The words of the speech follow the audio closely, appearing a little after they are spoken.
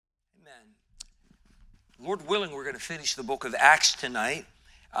Lord willing, we're going to finish the book of Acts tonight.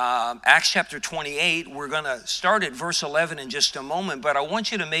 Acts chapter 28, we're going to start at verse 11 in just a moment, but I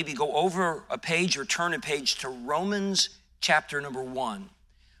want you to maybe go over a page or turn a page to Romans chapter number 1.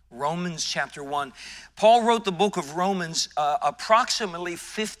 Romans chapter 1. Paul wrote the book of Romans approximately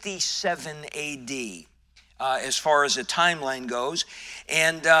 57 A.D., as far as the timeline goes.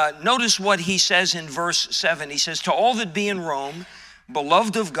 And notice what he says in verse 7. He says, "To all that be in Rome,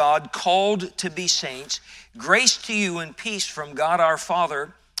 beloved of God, called to be saints, grace to you and peace from God our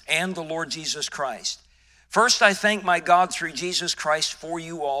Father and the Lord Jesus Christ. First, I thank my God through Jesus Christ for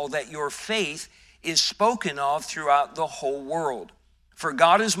you all, that your faith is spoken of throughout the whole world. For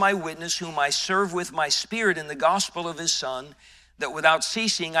God is my witness, whom I serve with my spirit in the gospel of his Son, that without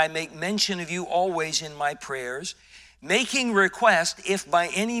ceasing I make mention of you always in my prayers, making request, if by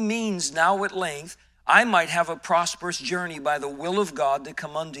any means now at length I might have a prosperous journey by the will of God to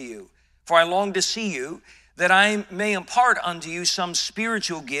come unto you. For I long to see you, that I may impart unto you some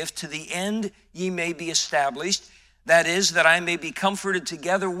spiritual gift, to the end ye may be established. That is, that I may be comforted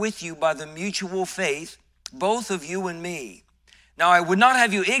together with you by the mutual faith, both of you and me. Now I would not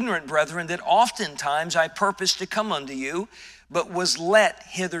have you ignorant, brethren, that oftentimes I purposed to come unto you, but was let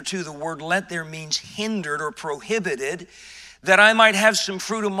hitherto." The word let there means hindered or prohibited, "that I might have some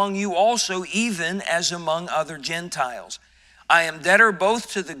fruit among you also, even as among other Gentiles. I am debtor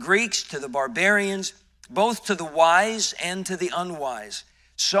both to the Greeks, to the barbarians, both to the wise and to the unwise.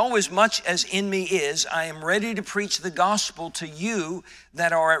 So as much as in me is, I am ready to preach the gospel to you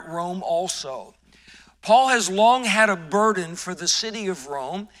that are at Rome also." Paul has long had a burden for the city of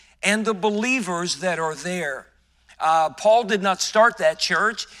Rome and the believers that are there. Paul did not start that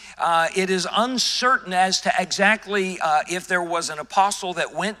church. It is uncertain as to exactly if there was an apostle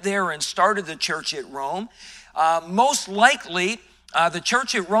that went there and started the church at Rome. Most likely, the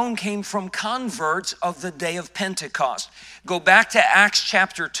church at Rome came from converts of the day of Pentecost. Go back to Acts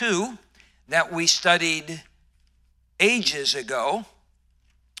chapter 2 that we studied ages ago.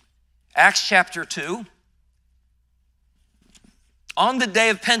 Acts chapter 2. On the day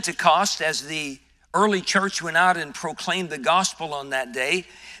of Pentecost, as the early church went out and proclaimed the gospel on that day,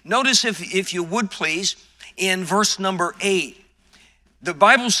 notice, if you would please, in verse number 8. The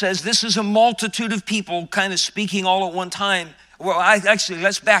Bible says this is a multitude of people kind of speaking all at one time. Well,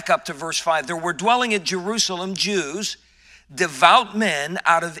 let's back up to verse 5. "There were dwelling at Jerusalem Jews, devout men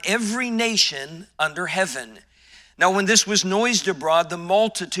out of every nation under heaven. Now when this was noised abroad, the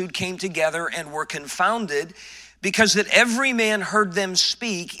multitude came together and were confounded, because that every man heard them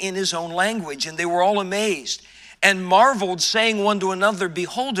speak in his own language. And they were all amazed and marveled, saying one to another,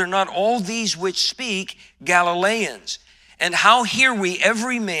 Behold, are not all these which speak Galileans? And how hear we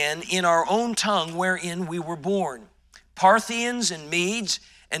every man in our own tongue wherein we were born? Parthians and Medes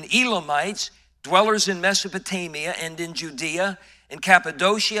and Elamites, dwellers in Mesopotamia and in Judea, in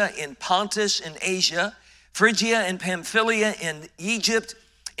Cappadocia, in Pontus and Asia, Phrygia and Pamphylia, in Egypt,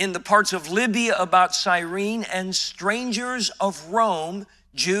 in the parts of Libya about Cyrene, and strangers of Rome,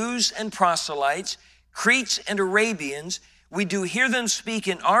 Jews and proselytes, Cretes and Arabians, we do hear them speak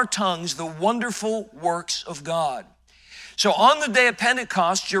in our tongues the wonderful works of God." So on the day of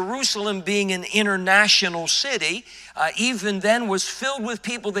Pentecost, Jerusalem being an international city, even then was filled with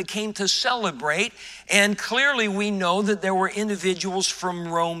people that came to celebrate. And clearly we know that there were individuals from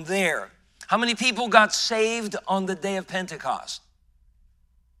Rome there. How many people got saved on the day of Pentecost?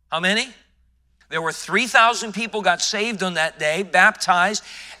 How many? There were 3,000 people got saved on that day, baptized,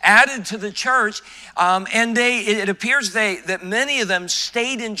 added to the church, and it appears that many of them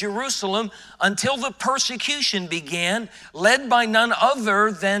stayed in Jerusalem until the persecution began, led by none other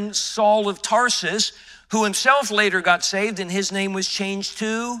than Saul of Tarsus, who himself later got saved, and his name was changed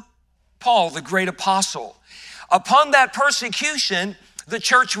to Paul, the great apostle. Upon that persecution, the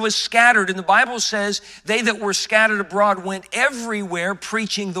church was scattered, and the Bible says they that were scattered abroad went everywhere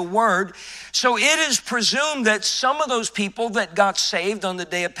preaching the word. So it is presumed that some of those people that got saved on the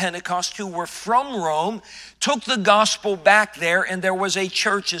day of Pentecost who were from Rome took the gospel back there, and there was a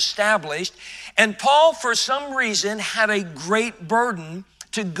church established. And Paul, for some reason, had a great burden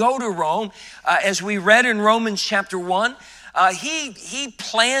to go to Rome. As we read in Romans chapter 1, he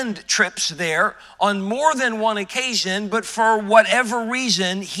planned trips there on more than one occasion, but for whatever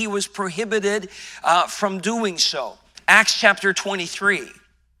reason, he was prohibited from doing so. Acts chapter 23.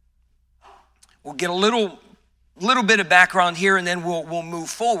 We'll get a little bit of background here, and then we'll move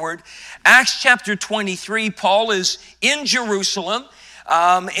forward. Acts chapter 23, Paul is in Jerusalem,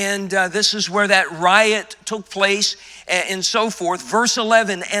 and this is where that riot took place and so forth. Verse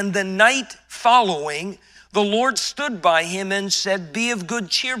 11, "And the night following, the Lord stood by him and said, Be of good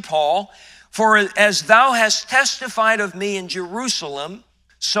cheer, Paul, For as thou hast testified of me in Jerusalem,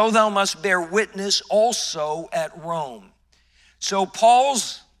 so thou must bear witness also at Rome. So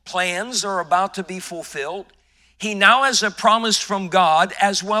Paul's plans are about to be fulfilled. He now has a promise from God,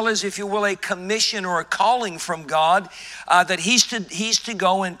 as well as, if you will, a commission or a calling from God, that he's to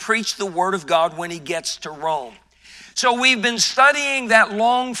go and preach the word of God when he gets to Rome. So we've been studying that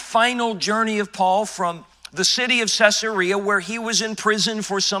long final journey of Paul from the city of Caesarea, where he was in prison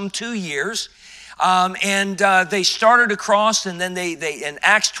for some 2 years. They started across, and then they in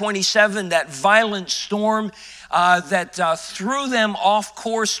Acts 27, that violent storm that threw them off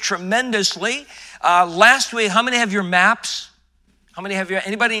course tremendously. Last week, how many have your maps?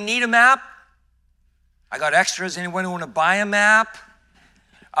 Anybody need a map? I got extras. Anyone want to buy a map?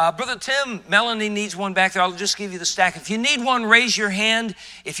 Brother Tim, Melanie needs one back there. I'll just give you the stack. If you need one, raise your hand.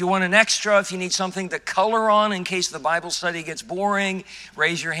 If you want an extra, if you need something to color on in case the Bible study gets boring,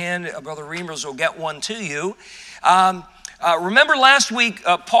 raise your hand. Brother Reimers will get one to you. Remember last week,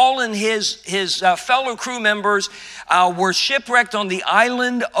 Paul and his fellow crew members were shipwrecked on the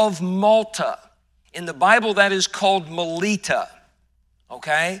island of Malta. In the Bible, that is called Melita.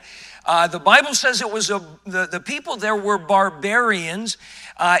 Okay? The Bible says it was the people there were barbarians.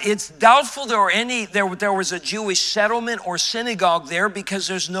 It's doubtful there was a Jewish settlement or synagogue there, because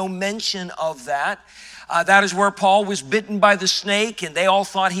there's no mention of that. That is where Paul was bitten by the snake, and they all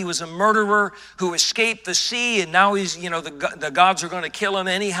thought he was a murderer who escaped the sea, and now he's, the gods are going to kill him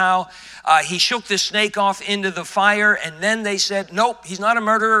anyhow. He shook the snake off into the fire, and then they said, nope, he's not a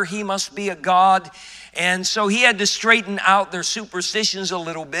murderer, he must be a god. And so he had to straighten out their superstitions a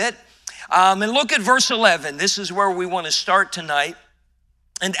little bit. And look at verse 11. This is where we want to start tonight.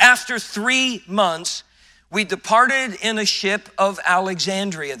 And after 3 months, we departed in a ship of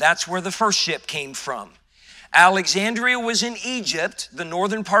Alexandria. That's where the first ship came from. Alexandria was in Egypt, the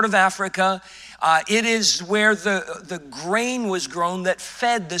northern part of Africa. It is where the grain was grown that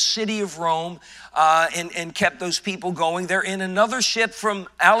fed the city of Rome and kept those people going. They're in another ship from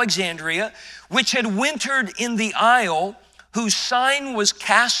Alexandria, which had wintered in the isle, whose sign was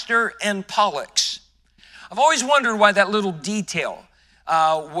Castor and Pollux. I've always wondered why that little detail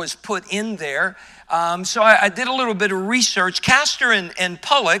was put in there. So I did a little bit of research. Castor and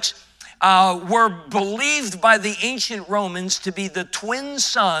Pollux were believed by the ancient Romans to be the twin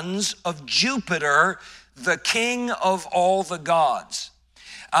sons of Jupiter, the king of all the gods.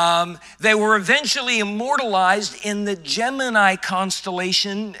 They were eventually immortalized in the Gemini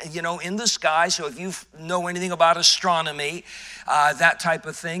constellation, in the sky. So if you know anything about astronomy, that type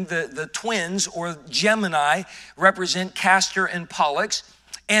of thing, the twins, or Gemini, represent Castor and Pollux.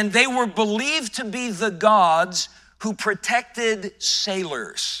 And they were believed to be the gods who protected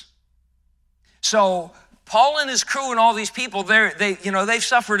sailors. So Paul and his crew and all these people, they've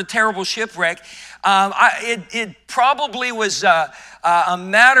suffered a terrible shipwreck. It probably was a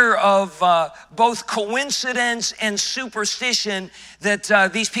matter of both coincidence and superstition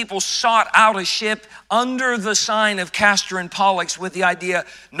that these people sought out a ship under the sign of Castor and Pollux with the idea,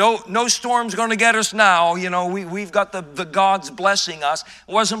 no storm's going to get us now. We've got the gods blessing us.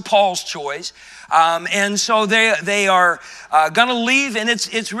 It wasn't Paul's choice. And so they are going to leave, and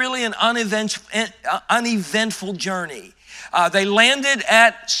it's really an uneventful journey. They landed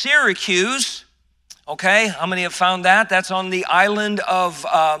at Syracuse. Okay, how many have found that? That's on the island of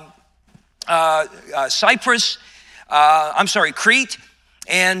Crete.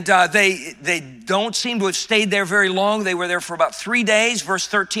 And they don't seem to have stayed there very long. They were there for about 3 days. Verse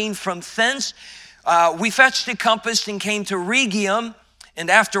 13, from thence we fetched a compass and came to Rhegium. And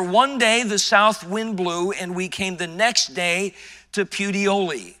after 1 day, the south wind blew, and we came the next day to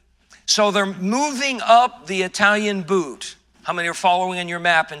Puteoli. So they're moving up the Italian boot. How many are following on your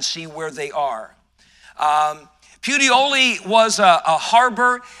map and see where they are? Puteoli was a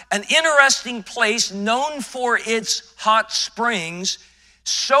harbor, an interesting place known for its hot springs,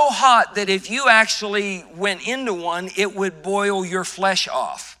 so hot that if you actually went into one, it would boil your flesh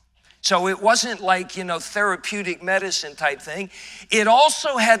off. So it wasn't like, therapeutic medicine type thing. It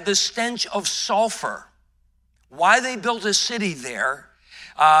also had the stench of sulfur. Why they built a city there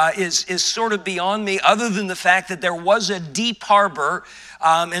is sort of beyond me, other than the fact that there was a deep harbor.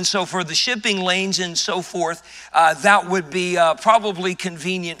 And so for the shipping lanes and so forth, that would be probably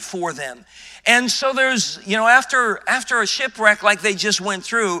convenient for them. And so there's, after a shipwreck like they just went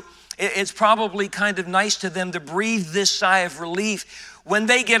through, it's probably kind of nice to them to breathe this sigh of relief. When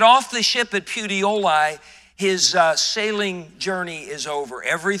they get off the ship at Puteoli, his sailing journey is over.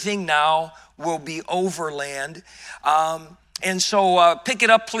 Everything now will be overland. And so pick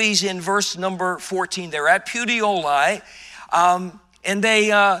it up, please, in verse number 14. They're at Puteoli, and they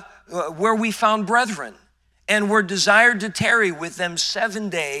where we found brethren, and were desired to tarry with them 7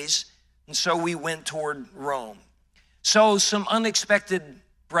 days, and so we went toward Rome. So some unexpected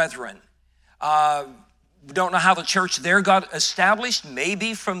brethren. We don't know how the church there got established,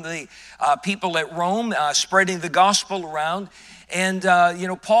 maybe from the people at Rome spreading the gospel around. And,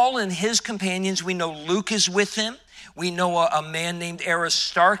 Paul and his companions, we know Luke is with them. We know a man named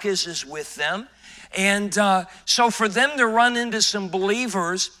Aristarchus is with them. And so for them to run into some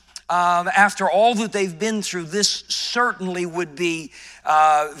believers after all that they've been through, this certainly would be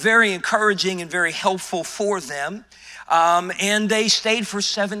very encouraging and very helpful for them. And they stayed for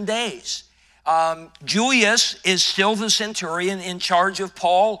 7 days. Julius is still the centurion in charge of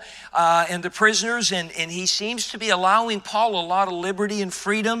Paul and the prisoners, and he seems to be allowing Paul a lot of liberty and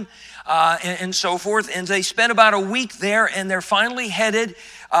freedom and so forth. And they spent about a week there, and they're finally headed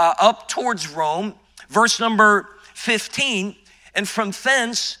up towards Rome. Verse number 15, and from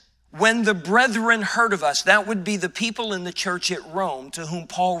thence, when the brethren heard of us, that would be the people in the church at Rome to whom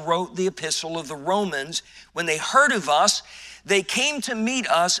Paul wrote the epistle of the Romans. When they heard of us, they came to meet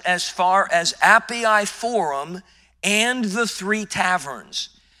us as far as Appii Forum and the Three Taverns.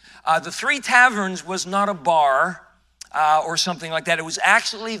 The Three Taverns was not a bar or something like that. It was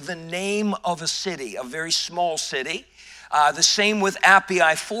actually the name of a city, a very small city. The same with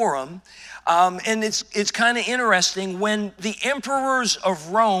Appii Forum. And it's kind of interesting. When the emperors of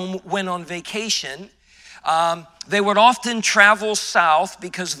Rome went on vacation, they would often travel south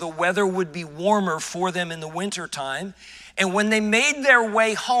because the weather would be warmer for them in the wintertime. And when they made their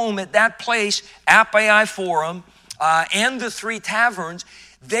way home at that place, Appii Forum and the Three Taverns,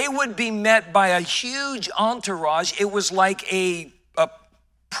 they would be met by a huge entourage. It was like a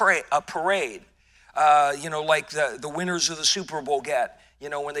parade, like the winners of the Super Bowl get,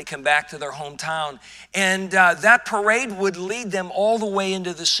 when they come back to their hometown. And that parade would lead them all the way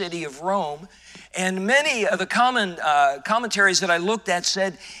into the city of Rome. And many of the commentaries that I looked at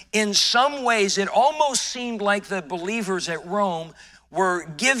said, in some ways, it almost seemed like the believers at Rome were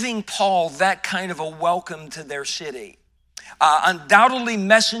giving Paul that kind of a welcome to their city. Undoubtedly,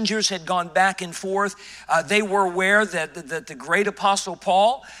 messengers had gone back and forth. They were aware that the great apostle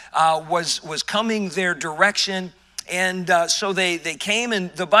Paul was coming their direction. And so they came, and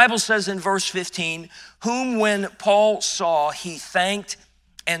the Bible says in verse 15, whom when Paul saw, he thanked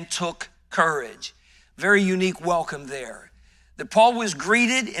and took courage. Very unique welcome there. That Paul was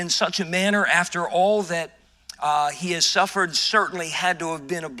greeted in such a manner after all that he has suffered certainly had to have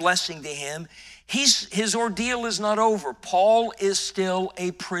been a blessing to him. His ordeal is not over. Paul is still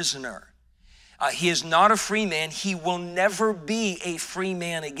a prisoner. He is not a free man. He will never be a free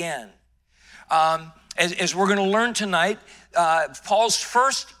man again. As we're going to learn tonight, Paul's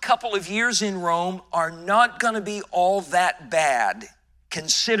first couple of years in Rome are not going to be all that bad,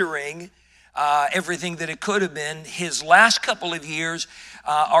 considering everything that it could have been. His last couple of years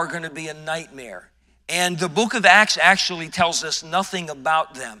are going to be a nightmare. And the book of Acts actually tells us nothing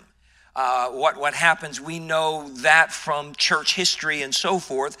about them. What happens, we know that from church history and so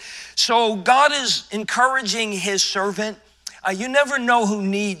forth. So God is encouraging his servant. You never know who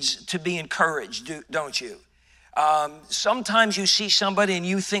needs to be encouraged, don't you? Sometimes you see somebody and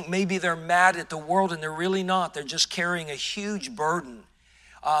you think maybe they're mad at the world, and they're really not. They're just carrying a huge burden,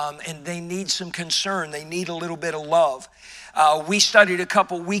 and they need some concern. They need a little bit of love. We studied a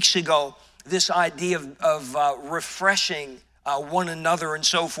couple weeks ago this idea of refreshing one another and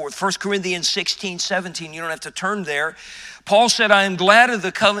so forth. 1 Corinthians 16:17, you don't have to turn there. Paul said, I am glad of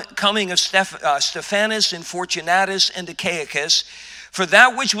the coming of Stephanas and Fortunatus and Achaicus, for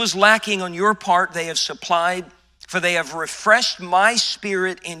that which was lacking on your part they have supplied, for they have refreshed my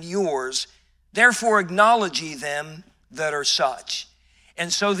spirit in yours. Therefore acknowledge ye them that are such.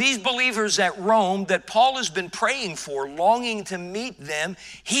 And so these believers at Rome that Paul has been praying for, longing to meet them,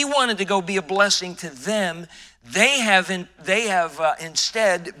 he wanted to go be a blessing to them. They have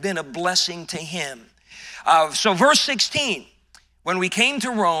instead been a blessing to him. So verse 16, when we came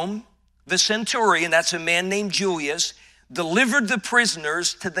to Rome, the centurion, that's a man named Julius, delivered the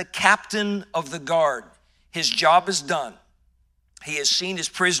prisoners to the captain of the guard. His job is done. He has seen his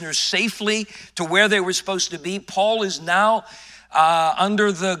prisoners safely to where they were supposed to be. Paul is now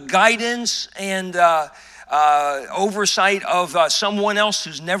under the guidance and oversight of someone else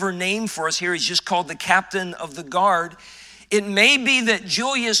who's never named for us here. He's just called the captain of the guard. It may be that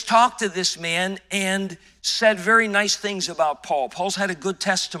Julius talked to this man and said very nice things about Paul. Paul's had a good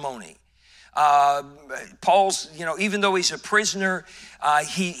testimony. Paul's, even though he's a prisoner,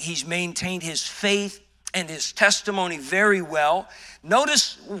 he's maintained his faith and his testimony very well.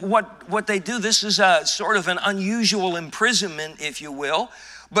 Notice what they do. This is a sort of an unusual imprisonment, if you will.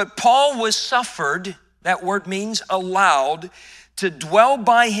 But Paul was suffered, that word means allowed, to dwell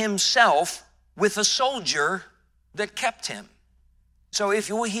by himself with a soldier that kept him. So if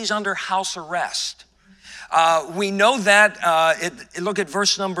you will, he's under house arrest. We know that, look at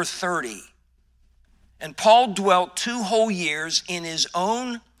verse number 30. And Paul dwelt 2 whole years in his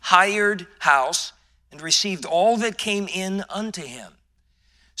own hired house and received all that came in unto him.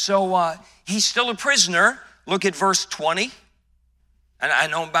 So he's still a prisoner. Look at verse 20. And I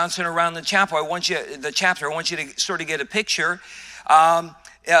know I'm bouncing around the chapter. I want you to sort of get a picture.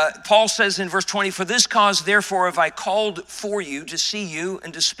 Paul says in verse 20, for this cause, therefore, have I called for you to see you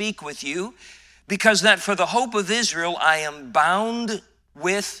and to speak with you, because that for the hope of Israel, I am bound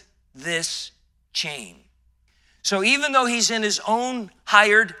with this chain. So even though he's in his own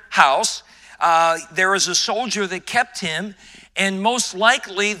hired house, there was a soldier that kept him, and most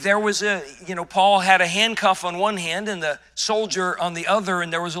likely there was Paul had a handcuff on one hand and the soldier on the other,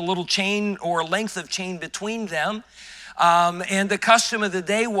 and there was a little chain or a length of chain between them. And the custom of the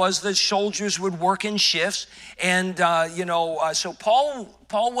day was that soldiers would work in shifts, and so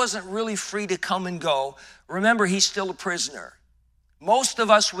Paul wasn't really free to come and go. Remember, he's still a prisoner. Most of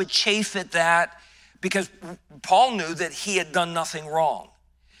us would chafe at that because Paul knew that he had done nothing wrong.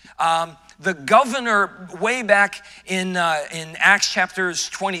 The governor, way back in Acts chapters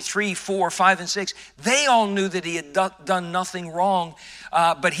 23, 4, 5, and 6, they all knew that he had done nothing wrong,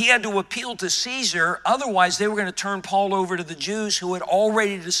 but he had to appeal to Caesar. Otherwise, they were going to turn Paul over to the Jews who had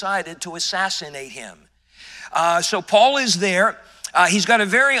already decided to assassinate him. So Paul is there. He's got a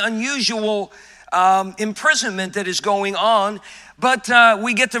very unusual imprisonment that is going on, but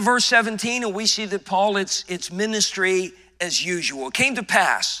we get to verse 17 and we see that Paul, it's ministry as usual. It came to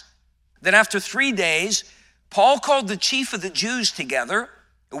pass that after 3 days, Paul called the chief of the Jews together.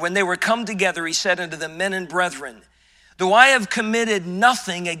 When they were come together, he said unto them, men and brethren, though I have committed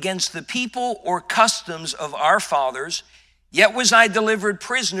nothing against the people or customs of our fathers, yet was I delivered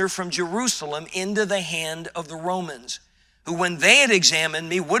prisoner from Jerusalem into the hand of the Romans, who when they had examined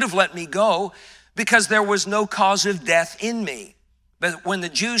me would have let me go, because there was no cause of death in me. But when the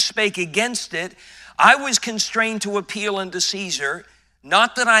Jews spake against it, I was constrained to appeal unto Caesar,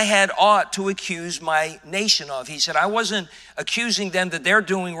 not that I had aught to accuse my nation of. He said, I wasn't accusing them that they're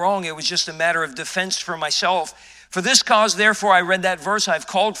doing wrong. It was just a matter of defense for myself. For this cause, therefore, I read that verse, I've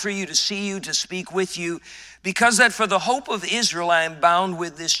called for you to see you, to speak with you, because that for the hope of Israel I am bound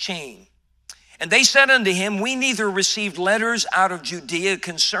with this chain. And they said unto him, we neither received letters out of Judea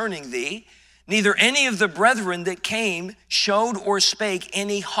concerning thee, neither any of the brethren that came showed or spake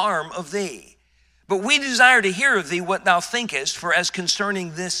any harm of thee. But we desire to hear of thee what thou thinkest, for as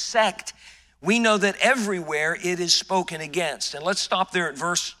concerning this sect, we know that everywhere it is spoken against. And let's stop there at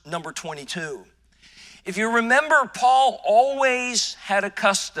verse number 22. If you remember, Paul always had a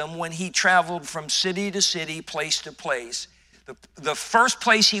custom when he traveled from city to city, place to place. The first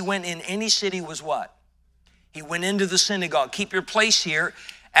place he went in any city was what? He went into the synagogue. Keep your place here.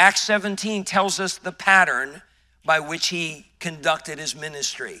 Acts 17 tells us the pattern by which he conducted his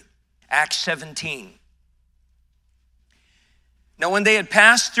ministry. Acts 17. Now, when they had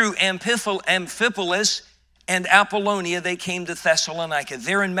passed through Amphipolis and Apollonia, they came to Thessalonica.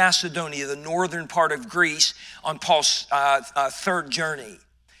 They're in Macedonia, the northern part of Greece, on Paul's third journey.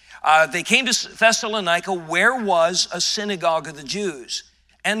 They came to Thessalonica, where was a synagogue of the Jews.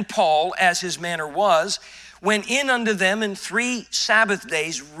 And Paul, as his manner was, went in unto them in 3 Sabbath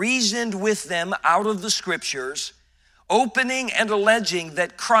days, reasoned with them out of the scriptures, opening and alleging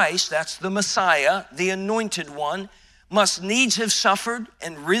that Christ, that's the Messiah, the anointed one, must needs have suffered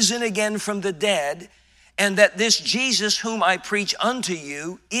and risen again from the dead, and that this Jesus whom I preach unto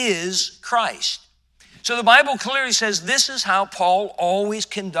you is Christ. So the Bible clearly says this is how Paul always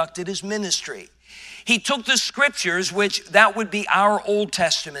conducted his ministry. He took the scriptures, which that would be our Old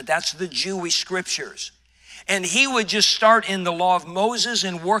Testament, that's the Jewish scriptures. And he would just start in the law of Moses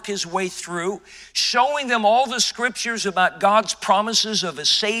and work his way through, showing them all the scriptures about God's promises of a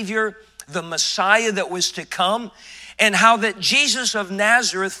Savior, the Messiah that was to come, and how that Jesus of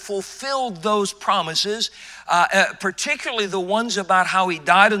Nazareth fulfilled those promises, particularly the ones about how he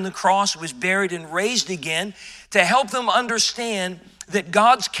died on the cross, was buried and raised again, to help them understand that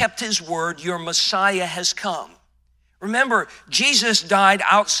God's kept his word, your Messiah has come. Remember, Jesus died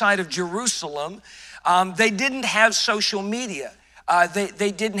outside of Jerusalem. They didn't have social media.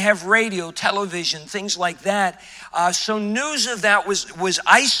 They didn't have radio, television, things like that. So news of that was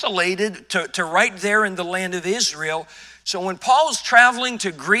isolated to right there in the land of Israel. So when Paul's traveling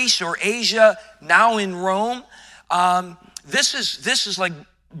to Greece or Asia, now in Rome, this is like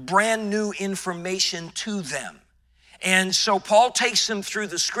brand new information to them. And so Paul takes them through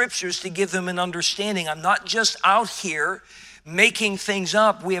the scriptures to give them an understanding. I'm not just out here making things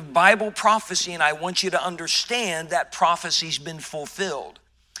up. We have Bible prophecy, and I want you to understand that prophecy's been fulfilled.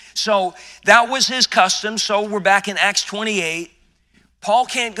 So that was his custom. So we're back in Acts 28. Paul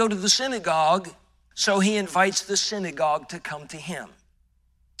can't go to the synagogue, so he invites the synagogue to come to him.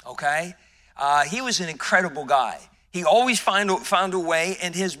 Okay? He was an incredible guy. He always found a way,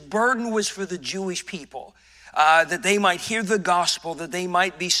 and his burden was for the Jewish people, that they might hear the gospel, that they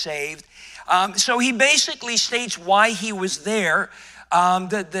might be saved. So he basically states why he was there,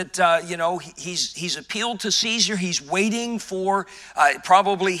 he's appealed to Caesar. He's waiting for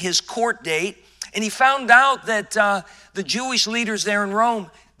probably his court date. And he found out that the Jewish leaders there in Rome,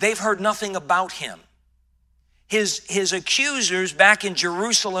 they've heard nothing about him. His accusers back in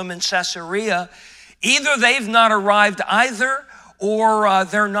Jerusalem and Caesarea, either they've not arrived either, or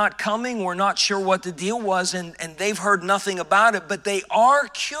they're not coming. We're not sure what the deal was, and they've heard nothing about it, but they are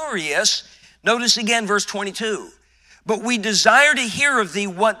curious. Notice again, verse 22. But we desire to hear of thee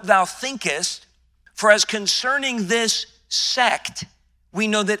what thou thinkest, for as concerning this sect, we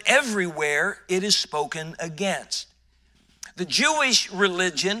know that everywhere it is spoken against. The Jewish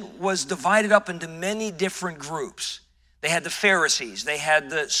religion was divided up into many different groups. They had the Pharisees, they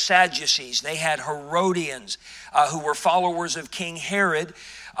had the Sadducees, they had Herodians, who were followers of King Herod.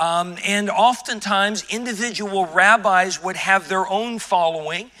 And oftentimes individual rabbis would have their own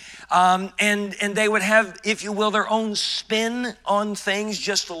following, and they would have, if you will, their own spin on things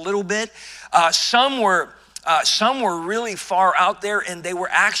just a little bit. Some were really far out there, and they were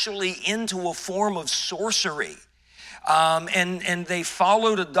actually into a form of sorcery. And they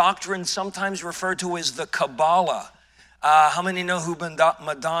followed a doctrine sometimes referred to as the Kabbalah. How many know who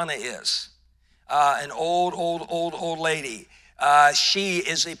Madonna is? An old lady. She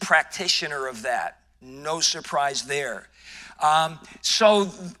is a practitioner of that. No surprise there. So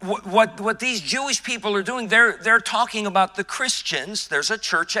what these Jewish people are doing, they're talking about the Christians. There's a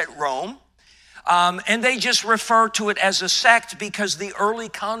church at Rome. And they just refer to it as a sect because the early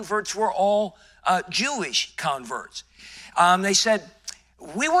converts were all Jewish converts. They said,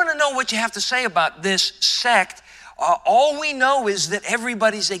 we want to know what you have to say about this sect. All we know is that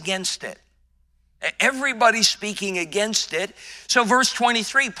everybody's against it. Everybody's speaking against it. So verse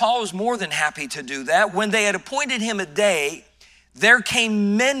 23, Paul is more than happy to do that. When they had appointed him a day, there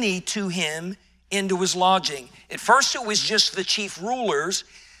came many to him into his lodging. At first it was just the chief rulers.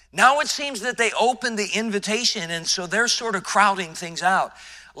 Now it seems that they opened the invitation, and so they're sort of crowding things out.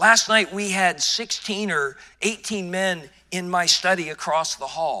 Last night we had 16 or 18 men in my study across the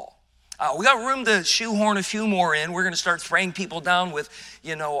hall. We got room to shoehorn a few more in. We're going to start spraying people down with,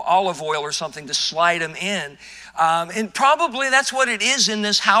 olive oil or something to slide them in. And probably that's what it is in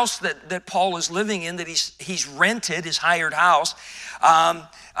this house that Paul is living in, that he's rented, his hired house.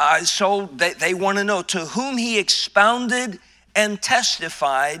 So they want to know to whom he expounded and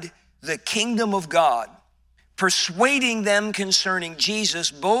testified the kingdom of God, persuading them concerning Jesus,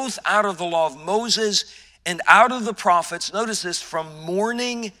 both out of the law of Moses and out of the prophets. Notice this, from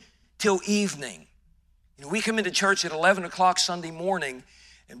morning till evening. We come into church at 11 o'clock Sunday morning,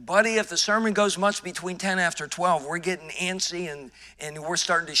 and buddy, if the sermon goes much between 10 after 12, we're getting antsy and we're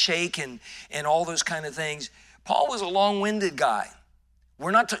starting to shake and all those kind of things. Paul was a long-winded guy.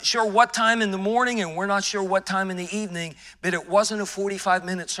 We're not sure what time in the morning and we're not sure what time in the evening, but it wasn't a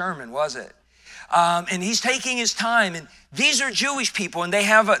 45-minute sermon, was it? And he's taking his time, and these are Jewish people, and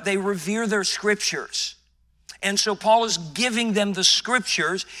they revere their scriptures. And so Paul is giving them the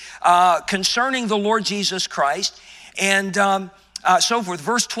scriptures concerning the Lord Jesus Christ and so forth.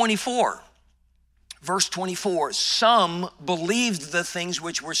 Verse 24, some believed the things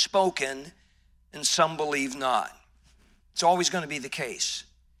which were spoken and some believed not. It's always going to be the case.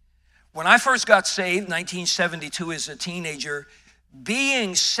 When I first got saved, 1972 as a teenager,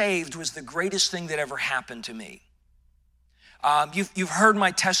 being saved was the greatest thing that ever happened to me. You've heard my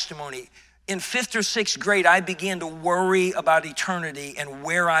testimony. In 5th or 6th grade, I began to worry about eternity and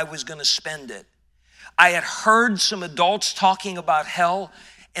where I was going to spend it. I had heard some adults talking about hell,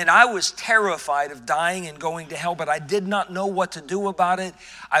 and I was terrified of dying and going to hell, but I did not know what to do about it.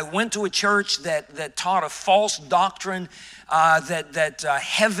 I went to a church that taught a false doctrine that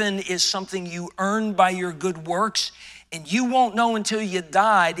heaven is something you earn by your good works, and you won't know until you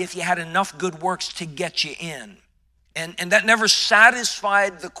died if you had enough good works to get you in. And that never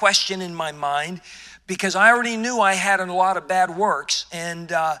satisfied the question in my mind, because I already knew I had a lot of bad works, and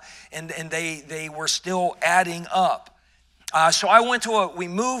they were still adding up. So I went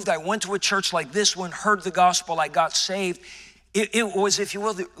to a church like this one, heard the gospel, I got saved. It was, if you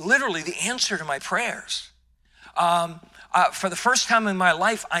will, literally the answer to my prayers. For the first time in my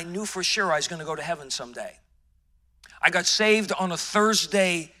life, I knew for sure I was going to go to heaven someday. I got saved on a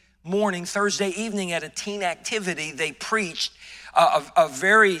Thursday evening at a teen activity. They preached a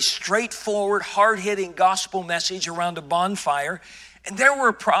very straightforward, hard-hitting gospel message around a bonfire. And there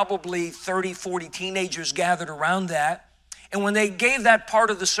were probably 30, 40 teenagers gathered around that. And when they gave that part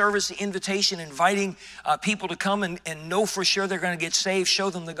of the service, the invitation, inviting people to come and know for sure they're going to get saved, show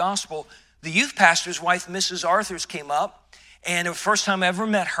them the gospel, the youth pastor's wife, Mrs. Arthurs, came up. And it was the first time I ever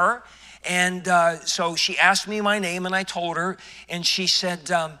met her. And so she asked me my name, and I told her. And she said,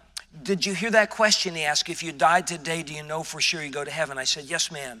 did you hear that question he asked? If you died today, do you know for sure you go to heaven? I said,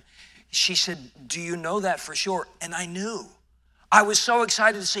 yes, ma'am. She said, do you know that for sure? And I knew. I was so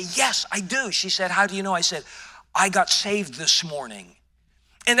excited to say, yes, I do. She said, how do you know? I said, I got saved this morning.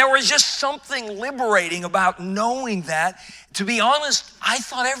 And there was just something liberating about knowing that. To be honest, I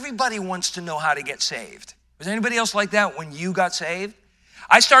thought everybody wants to know how to get saved. Was anybody else like that when you got saved?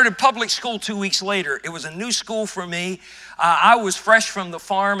 I started public school 2 weeks later. It was a new school for me. I was fresh from the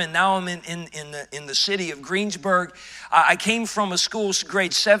farm, and now I'm in the city of Greensburg. I came from a school,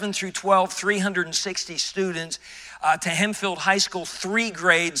 grades 7 through 12, 360 students, to Hempfield High School, 3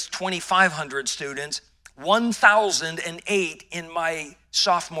 grades, 2,500 students, 1,008 in my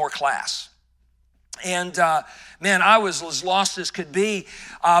sophomore class. And man, I was as lost as could be.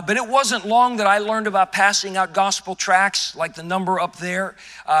 But it wasn't long that I learned about passing out gospel tracts, like the number up there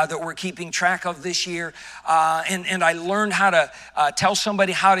that we're keeping track of this year. And I learned how to tell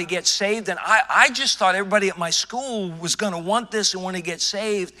somebody how to get saved. And I just thought everybody at my school was going to want this and want to get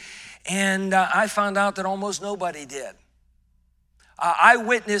saved. And I found out that almost nobody did. I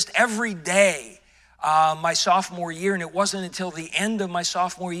witnessed every day my sophomore year, and it wasn't until the end of my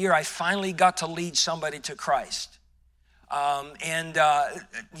sophomore year I finally got to lead somebody to Christ.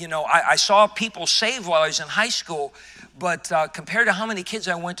 I saw people saved while I was in high school, but compared to how many kids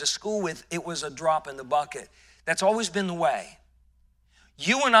I went to school with, it was a drop in the bucket. That's always been the way.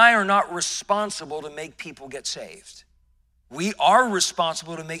 You and I are not responsible to make people get saved. We are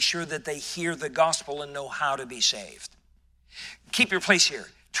responsible to make sure that they hear the gospel and know how to be saved. Keep your place here.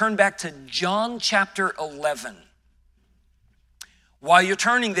 Turn back to John chapter 11. While you're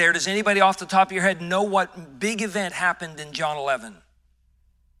turning there, does anybody off the top of your head know what big event happened in John 11?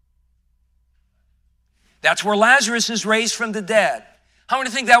 That's where Lazarus is raised from the dead. How many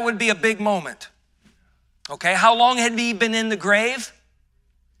think that would be a big moment? Okay, how long had he been in the grave?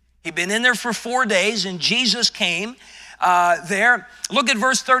 He'd been in there for 4 days, and Jesus came there. Look at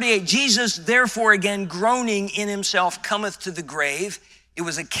verse 38. Jesus, therefore, again, groaning in himself, cometh to the grave. It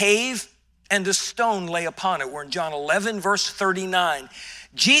was a cave, and a stone lay upon it. We're in John 11, verse 39.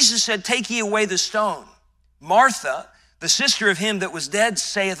 Jesus said, take ye away the stone. Martha, the sister of him that was dead,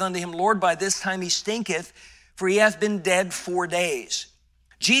 saith unto him, Lord, by this time he stinketh, for he hath been dead 4 days.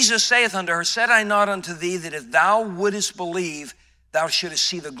 Jesus saith unto her, said I not unto thee that if thou wouldest believe, thou shouldest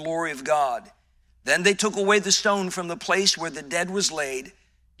see the glory of God? Then they took away the stone from the place where the dead was laid.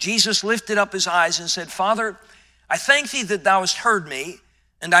 Jesus lifted up his eyes and said, Father, I thank thee that thou hast heard me,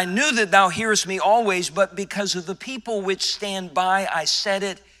 and I knew that thou hearest me always, but because of the people which stand by, I said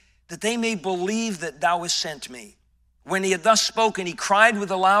it, that they may believe that thou hast sent me. When he had thus spoken, he cried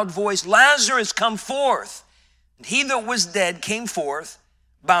with a loud voice, Lazarus, come forth. And he that was dead came forth,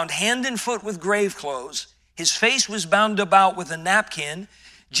 bound hand and foot with grave clothes. His face was bound about with a napkin.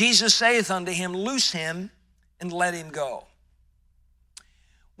 Jesus saith unto him, loose him and let him go.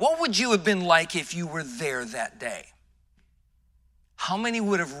 What would you have been like if you were there that day? How many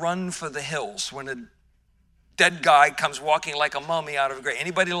would have run for the hills when a dead guy comes walking like a mummy out of a grave?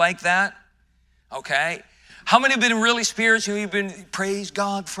 Anybody like that? Okay. How many have been really spiritual? You've been, praise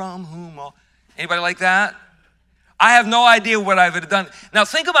God from whom all. Anybody like that? I have no idea what I would have done. Now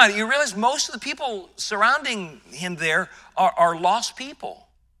think about it. You realize most of the people surrounding him there are lost people.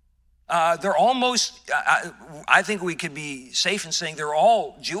 They're almost, I think we could be safe in saying they're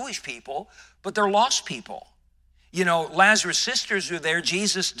all Jewish people, but they're lost people. You know, Lazarus' sisters are there.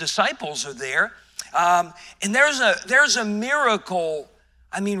 Jesus' disciples are there. And there's a miracle.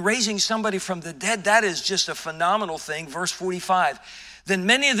 I mean, raising somebody from the dead, that is just a phenomenal thing. Verse 45, then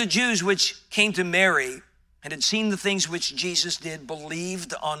many of the Jews which came to Mary and had seen the things which Jesus did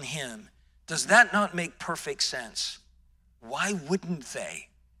believed on him. Does that not make perfect sense? Why wouldn't they?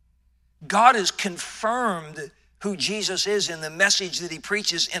 God has confirmed who Jesus is in the message that he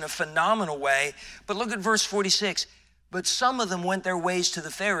preaches in a phenomenal way. But look at verse 46. But some of them went their ways to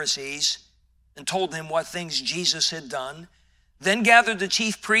the Pharisees and told them what things Jesus had done. Then gathered the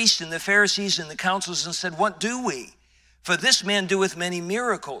chief priests and the Pharisees and the councils and said, what do we? For this man doeth many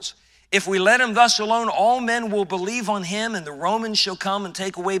miracles. If we let him thus alone, all men will believe on him, and the Romans shall come and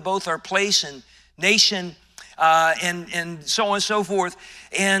take away both our place and nation, and so on and so forth.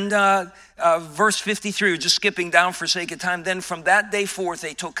 And verse 53, just skipping down for sake of time. Then from that day forth,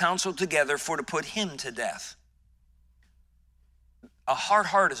 they took counsel together for to put him to death. A hard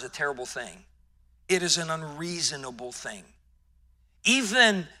heart is a terrible thing. It is an unreasonable thing.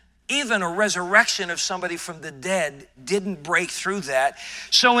 Even a resurrection of somebody from the dead didn't break through that.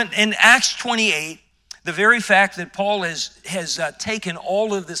 So in Acts 28, the very fact that Paul has taken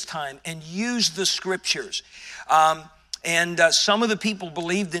all of this time and used the scriptures, and some of the people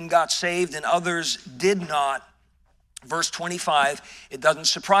believed and got saved and others did not. Verse 25, it doesn't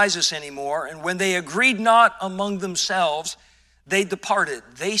surprise us anymore. And when they agreed not among themselves, they departed.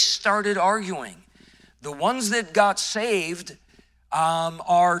 They started arguing. The ones that got saved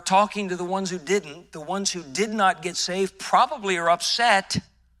are talking to the ones who didn't. The ones who did not get saved probably are upset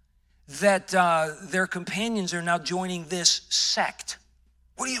that their companions are now joining this sect.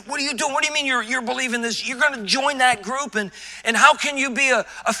 What are you doing? What do you mean you're believing this? You're going to join that group, and how can you be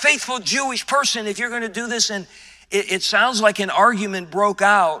a faithful Jewish person if you're going to do this? And it sounds like an argument broke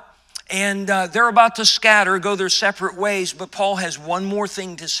out, and they're about to scatter, go their separate ways, but Paul has one more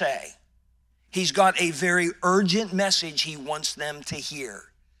thing to say. He's got a very urgent message he wants them to hear.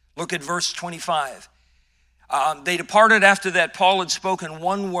 Look at verse 25. They departed after that Paul had spoken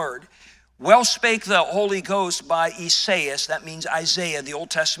one word. Well spake the Holy Ghost by Esaias, that means Isaiah, the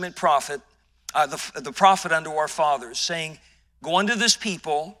Old Testament prophet, the prophet unto our fathers, saying, go unto this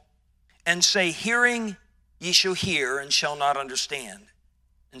people and say, hearing ye shall hear and shall not understand,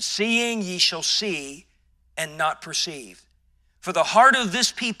 and seeing ye shall see and not perceive. For the heart of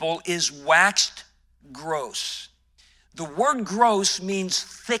this people is waxed gross. The word gross means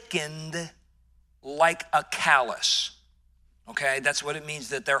thickened like a callus. Okay, that's what it means,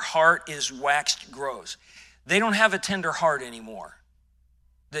 that their heart is waxed gross. They don't have a tender heart anymore.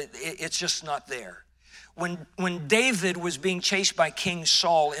 It's just not there. When David was being chased by King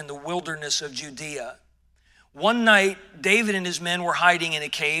Saul in the wilderness of Judea, one night, David and his men were hiding in a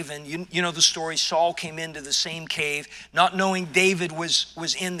cave, and you know the story. Saul came into the same cave, not knowing David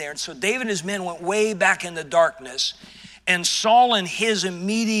was in there. And so David and his men went way back in the darkness, and Saul and his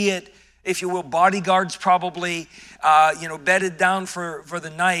immediate, if you will, bodyguards probably, bedded down for the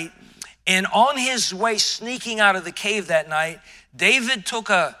night. And on his way sneaking out of the cave that night, David took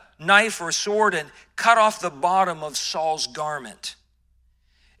a knife or a sword and cut off the bottom of Saul's garment.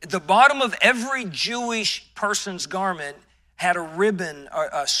 The bottom of every Jewish person's garment had a ribbon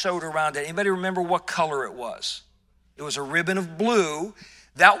sewed around it. Anybody remember what color it was? It was a ribbon of blue.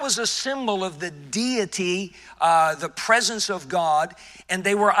 That was a symbol of the deity, the presence of God, and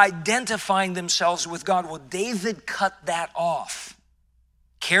they were identifying themselves with God. Well, David cut that off,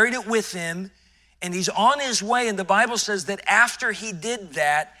 carried it with him, and he's on his way. And the Bible says that after he did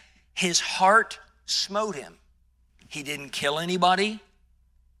that, his heart smote him. He didn't kill anybody.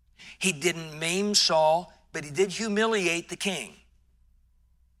 He didn't maim Saul, but he did humiliate the king.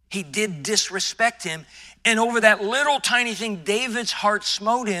 He did disrespect him. And over that little tiny thing, David's heart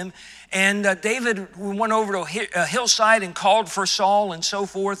smote him. And David went over to a hillside and called for Saul and so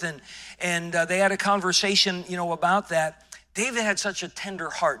forth. And they had a conversation, about that. David had such a tender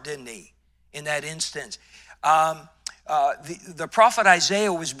heart, didn't he, in that instance? The prophet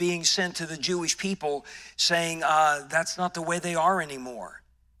Isaiah was being sent to the Jewish people saying, that's not the way they are anymore.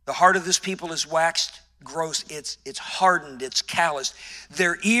 The heart of this people is waxed gross. It's hardened. It's calloused.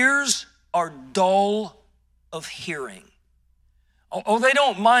 Their ears are dull of hearing. Oh, they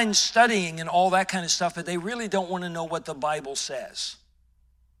don't mind studying and all that kind of stuff, but they really don't want to know what the Bible says.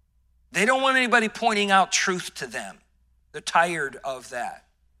 They don't want anybody pointing out truth to them. They're tired of that.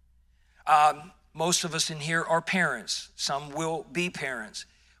 Most of us in here are parents. Some will be parents.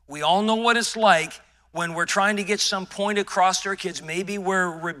 We all know what it's like when we're trying to get some point across to our kids. Maybe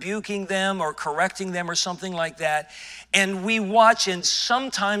we're rebuking them or correcting them or something like that. And we watch, and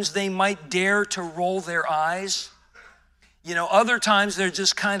sometimes they might dare to roll their eyes. Other times they're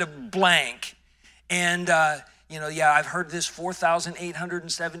just kind of blank. And, I've heard this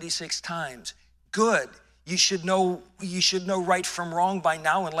 4,876 times. Good. You should know right from wrong by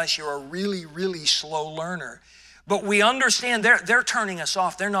now, unless you're a really, really slow learner. But we understand they're turning us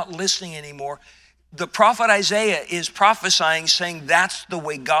off. They're not listening anymore. The prophet Isaiah is prophesying, saying that's the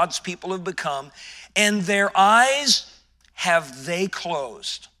way God's people have become, and their eyes have they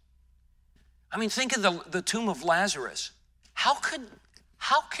closed. I mean, think of the tomb of Lazarus. How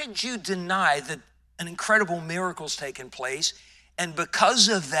could you deny that an incredible miracle's taken place, and because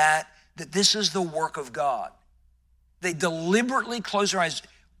of that this is the work of God? They deliberately close their eyes.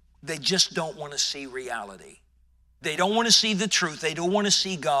 They just don't want to see reality. They don't want to see the truth. They don't want to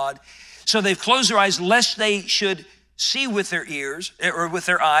see God. So they've closed their eyes lest they should see with their ears or with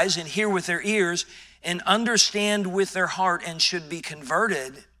their eyes and hear with their ears and understand with their heart and should be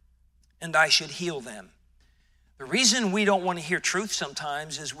converted and I should heal them. The reason we don't want to hear truth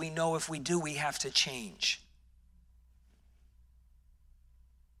sometimes is we know if we do, we have to change.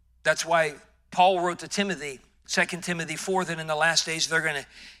 That's why Paul wrote to Timothy, 2 Timothy 4, that in the last days they're going to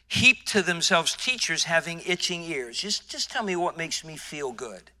heap to themselves teachers having itching ears. Just tell me what makes me feel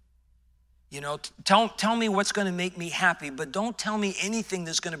good. You know, tell me what's going to make me happy, but don't tell me anything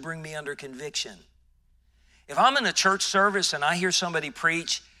that's going to bring me under conviction. If I'm in a church service and I hear somebody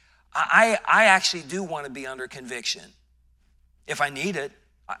preach, I actually do want to be under conviction. If I need it,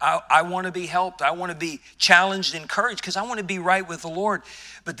 I want to be helped. I want to be challenged, encouraged, because I want to be right with the Lord.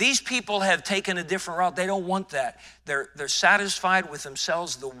 But these people have taken a different route. They don't want that. They're satisfied with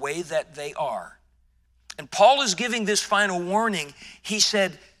themselves the way that they are. And Paul is giving this final warning. He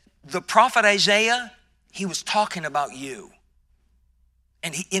said, the prophet Isaiah, he was talking about you.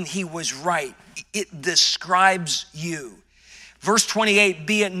 And he was right. It describes you. Verse 28,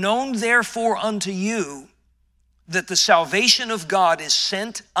 be it known therefore unto you that the salvation of God is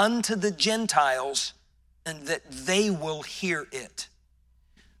sent unto the Gentiles and that they will hear it.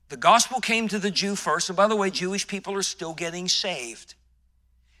 The gospel came to the Jew first. And by the way, Jewish people are still getting saved.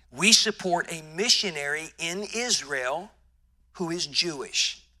 We support a missionary in Israel who is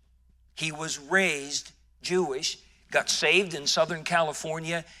Jewish. He was raised Jewish, got saved in Southern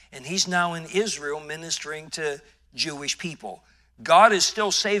California, and he's now in Israel ministering to Jewish people. God is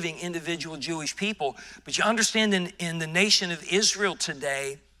still saving individual Jewish people, but you understand in the nation of Israel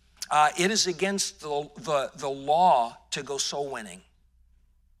today, it is against the law to go soul winning.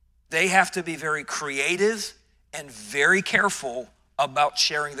 They have to be very creative and very careful about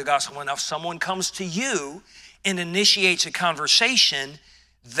sharing the gospel. Now, if someone comes to you and initiates a conversation,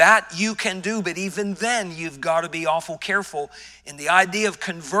 that you can do, but even then, you've got to be awful careful. And the idea of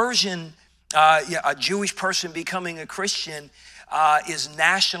conversion, a Jewish person becoming a Christian, is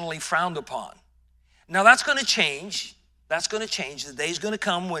nationally frowned upon. Now that's going to change. That's going to change. The day's going to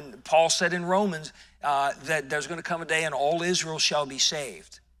come when Paul said in Romans that there's going to come a day and all Israel shall be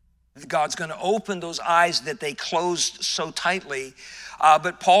saved. God's going to open those eyes that they closed so tightly.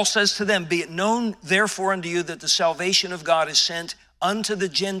 But Paul says to them, be it known therefore unto you that the salvation of God is sent unto the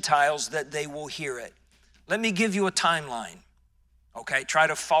Gentiles that they will hear it. Let me give you a timeline. Okay, try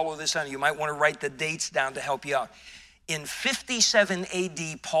to follow this on. You might want to write the dates down to help you out. In 57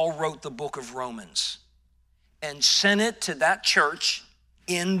 AD, Paul wrote the book of Romans and sent it to that church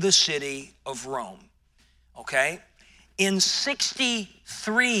in the city of Rome. Okay? In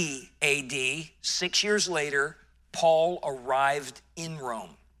 63 AD, 6 years later, Paul arrived in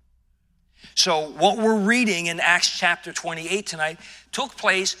Rome. So what we're reading in Acts chapter 28 tonight took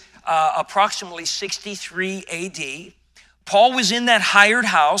place approximately 63 AD. Paul was in that hired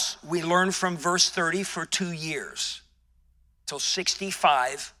house, we learn from verse 30, for 2 years, till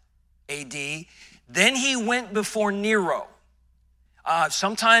 65 AD. Then he went before Nero.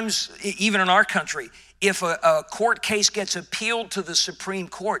 Sometimes, even in our country, if a court case gets appealed to the Supreme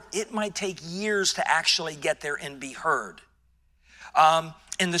Court, it might take years to actually get there and be heard.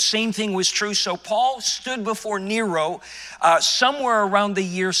 And the same thing was true. So Paul stood before Nero somewhere around the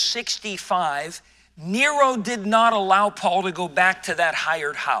year 65. Nero did not allow Paul to go back to that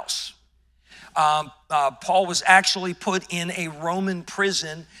hired house. Paul was actually put in a Roman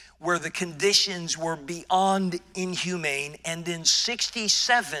prison where the conditions were beyond inhumane. And in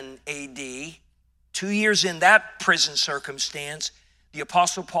 67 AD, 2 years in that prison circumstance, the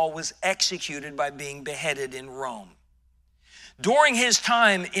Apostle Paul was executed by being beheaded in Rome. During his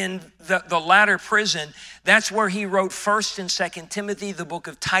time in the latter prison, that's where he wrote 1st and 2nd Timothy, the book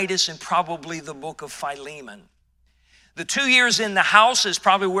of Titus, and probably the book of Philemon. The 2 years in the house is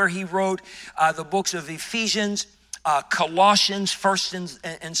probably where he wrote the books of Ephesians, Colossians, 1st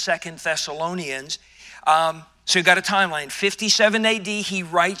and 2nd Thessalonians. So you got a timeline. 57 AD, he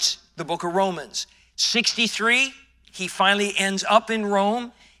writes the book of Romans. 63, he finally ends up in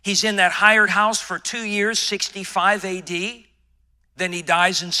Rome. He's in that hired house for 2 years, 65 AD. Then he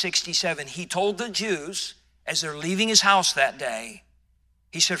dies in 67. He told the Jews, as they're leaving his house that day,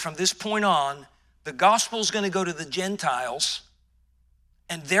 he said, from this point on, the gospel's going to go to the Gentiles,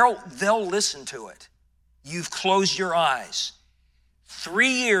 and they'll listen to it. You've closed your eyes. 3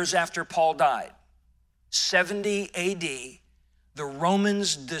 years after Paul died, 70 AD, the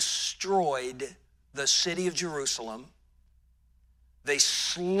Romans destroyed the city of Jerusalem. They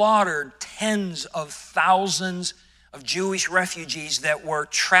slaughtered tens of thousands of Jewish refugees that were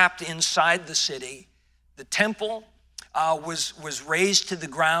trapped inside the city. The temple was razed to the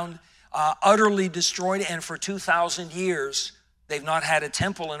ground, utterly destroyed, and for 2,000 years, they've not had a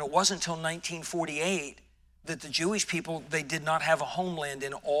temple, and it wasn't until 1948 that the Jewish people, they did not have a homeland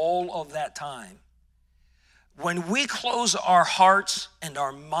in all of that time. When we close our hearts and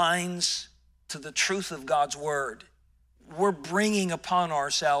our minds to the truth of God's word, we're bringing upon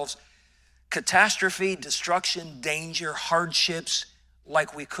ourselves catastrophe, destruction, danger, hardships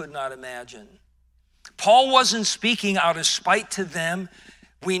like we could not imagine. Paul wasn't speaking out of spite to them.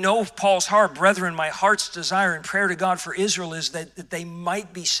 We know Paul's heart. Brethren, my heart's desire and prayer to God for Israel is that they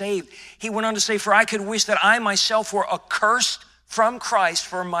might be saved. He went on to say, for I could wish that I myself were accursed from Christ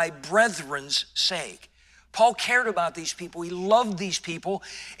for my brethren's sake. Paul cared about these people. He loved these people.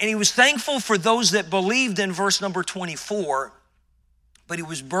 And he was thankful for those that believed in verse number 24. But he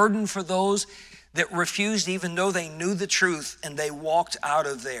was burdened for those that refused, even though they knew the truth, and they walked out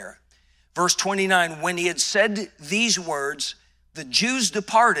of there. Verse 29, when he had said these words, the Jews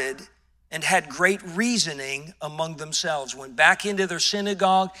departed and had great reasoning among themselves. Went back into their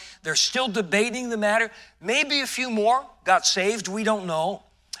synagogue. They're still debating the matter. Maybe a few more got saved. We don't know.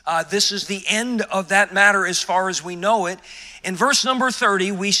 This is the end of that matter as far as we know it. In verse number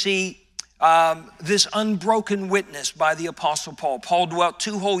 30, we see this unbroken witness by the Apostle Paul. Paul dwelt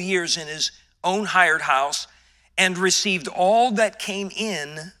 2 whole years in his own hired house and received all that came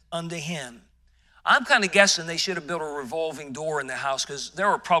in unto him. I'm kind of guessing they should have built a revolving door in the house because there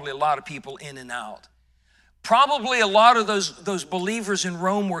were probably a lot of people in and out. Probably a lot of those believers in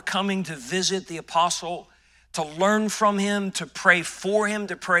Rome were coming to visit the apostle, to learn from him, to pray for him,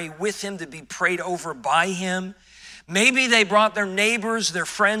 to pray with him, to be prayed over by him. Maybe they brought their neighbors, their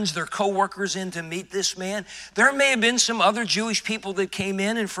friends, their co-workers in to meet this man. There may have been some other Jewish people that came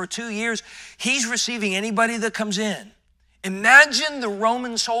in, and for 2 years, he's receiving anybody that comes in. Imagine the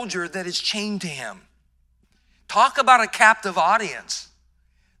Roman soldier that is chained to him. Talk about a captive audience.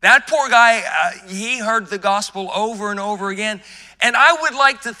 That poor guy, he heard the gospel over and over again. And I would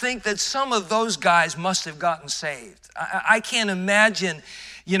like to think that some of those guys must have gotten saved. I can't imagine,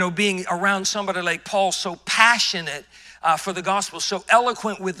 being around somebody like Paul, so passionate for the gospel, so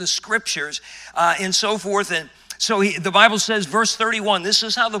eloquent with the scriptures and so forth. And so the Bible says, verse 31, this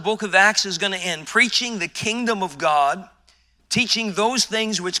is how the book of Acts is going to end. Preaching the kingdom of God, teaching those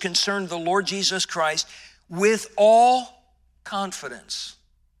things which concern the Lord Jesus Christ with all confidence.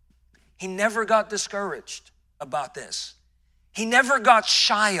 He never got discouraged about this. He never got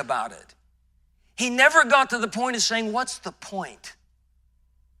shy about it. He never got to the point of saying, what's the point?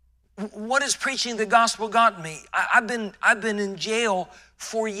 What has preaching the gospel gotten me? I've been in jail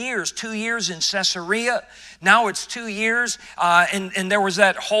for years, 2 years in Caesarea. Now it's 2 years. And there was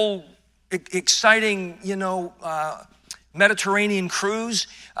that whole exciting, Mediterranean cruise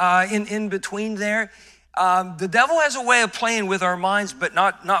in between there. The devil has a way of playing with our minds, but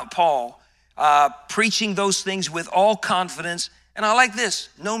not Paul. Preaching those things with all confidence. And I like this,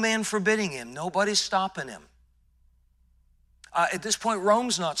 no man forbidding him. Nobody's stopping him. At this point,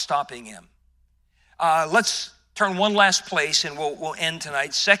 Rome's not stopping him. Let's turn one last place and we'll end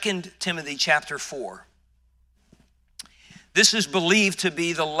tonight. 2 Timothy chapter 4. This is believed to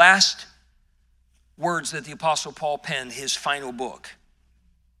be the last words that the Apostle Paul penned, his final book.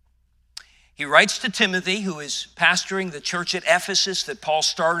 He writes to Timothy, who is pastoring the church at Ephesus that Paul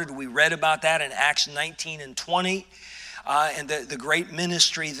started. We read about that in Acts 19 and 20, and the great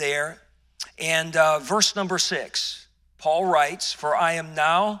ministry there. And verse number 6, Paul writes, for I am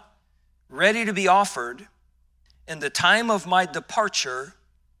now ready to be offered, and the time of my departure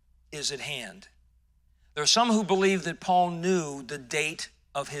is at hand. There are some who believe that Paul knew the date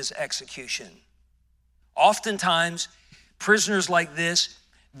of his execution. Oftentimes, prisoners like this,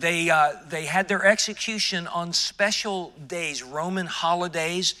 they had their execution on special days, Roman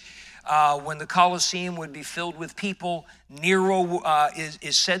holidays, when the Colosseum would be filled with people. Nero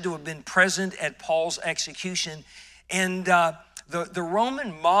is said to have been present at Paul's execution. And the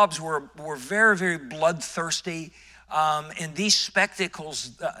Roman mobs were very, very bloodthirsty. And these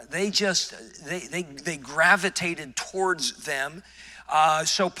spectacles, they gravitated towards them.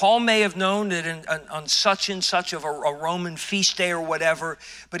 So Paul may have known that on such and such of a Roman feast day or whatever,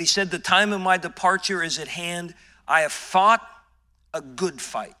 but he said, the time of my departure is at hand. I have fought a good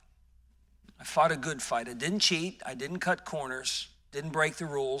fight. I fought a good fight. I didn't cheat. I didn't cut corners. Didn't break the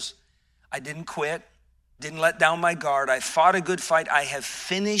rules. I didn't quit. Didn't let down my guard. I fought a good fight. I have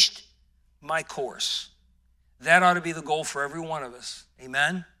finished my course. That ought to be the goal for every one of us.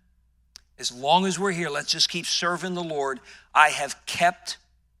 Amen? As long as we're here, let's just keep serving the Lord. I have kept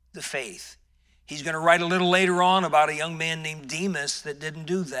the faith. He's going to write a little later on about a young man named Demas that didn't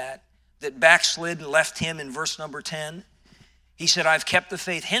do that backslid and left him in verse number 10. He said, I've kept the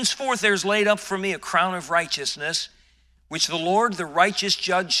faith. Henceforth there's laid up for me a crown of righteousness, which the Lord, the righteous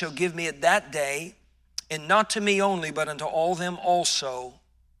judge, shall give me at that day, and not to me only, but unto all them also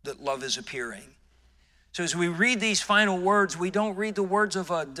that love is appearing. So as we read these final words, we don't read the words of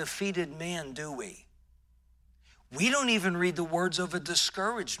a defeated man, do we? We don't even read the words of a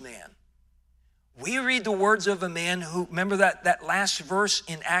discouraged man. We read the words of a man who, remember that last verse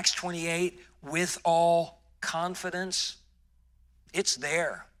in Acts 28, with all confidence? It's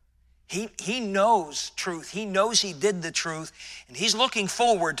there. He knows truth. He knows he did the truth, and he's looking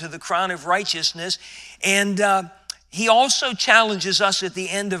forward to the crown of righteousness. And he also challenges us at the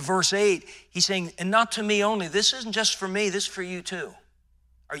end of verse 8. He's saying, and not to me only. This isn't just for me, this is for you too.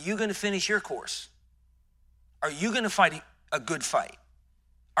 Are you going to finish your course? Are you going to fight a good fight?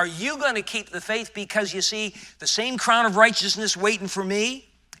 Are you going to keep the faith? Because you see, the same crown of righteousness waiting for me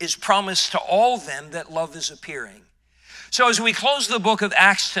is promised to all them that love is appearing. So as we close the book of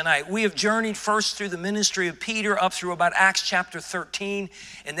Acts tonight, we have journeyed first through the ministry of Peter up through about Acts chapter 13,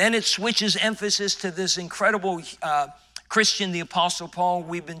 and then it switches emphasis to this incredible Christian, the Apostle Paul.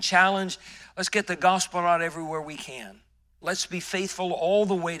 We've been challenged. Let's get the gospel out everywhere we can. Let's be faithful all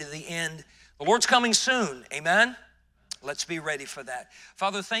the way to the end. The Lord's coming soon. Amen? Let's be ready for that.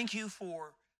 Father, thank you for